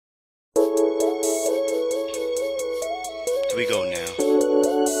we go now.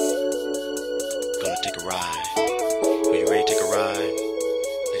 Gonna take a ride. Are you ready to take a ride?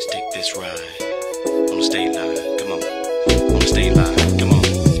 Let's take this ride. On the state line, come on. On the state line, come on.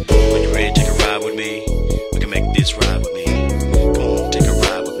 Are you ready to take a ride with me? We can make this ride with me. Come on, take a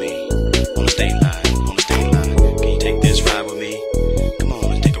ride with me. On the state line, on the state line. Can you take this ride with me? Come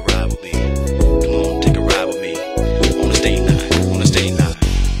on, let's take a ride with me. Come on, take a ride with me. On the state line, on the state line.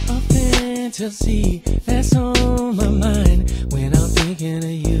 A fantasy that's on my mind when I'm thinking of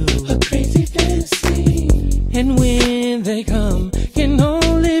you. A crazy fantasy. And when they come, can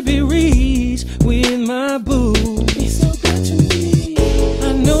only be reached with my boo. It's so good to me.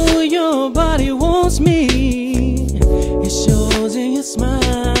 I know your body wants me. It shows in your smile.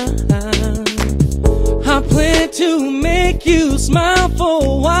 I plan to make you smile for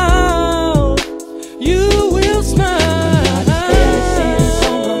a while. You will smile.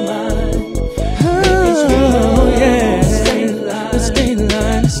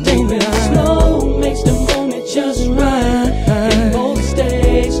 Just right, in both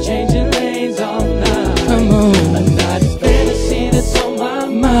states, changing lanes all night. Come on, another fantasy that's on my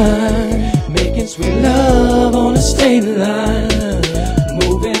mind, making sweet love on the state line,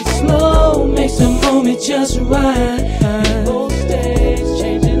 moving slow, makes the moment just right. In both states,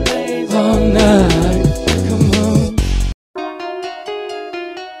 changing lanes all night. Come on.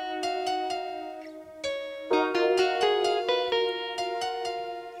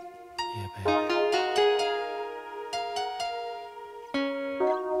 Yeah, baby.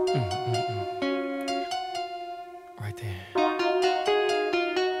 Right there.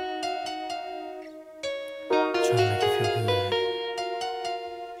 Trying to make you feel good.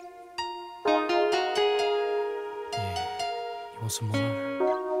 Yeah. You want some more? Well,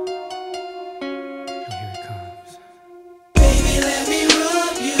 here it comes. Baby, let me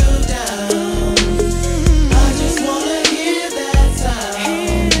rub you down. I just wanna hear that sound.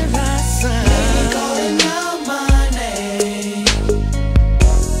 Hear that sound. Baby, calling out my name.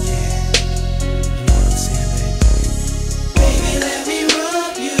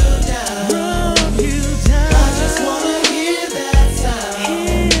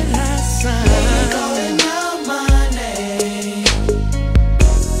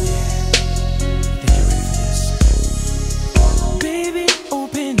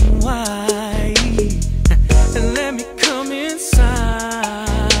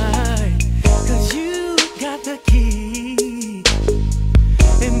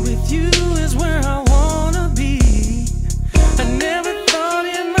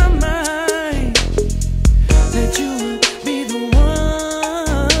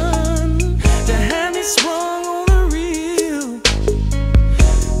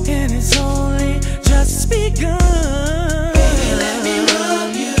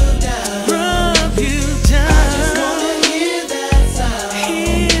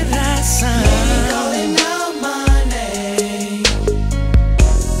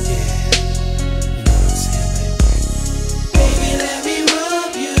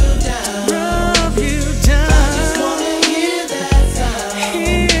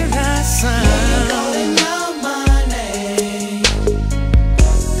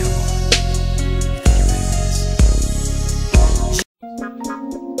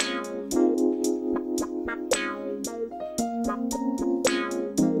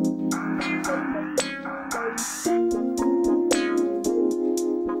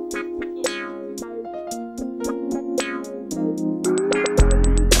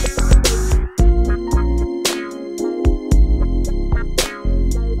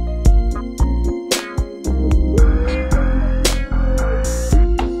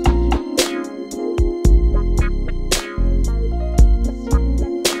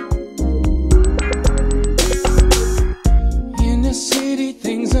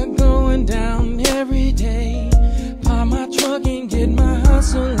 Things are going down every day. Park my truck and get my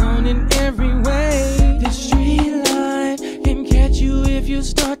hustle on in every way. The street light can catch you if you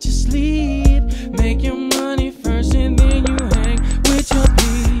start to sleep. Make your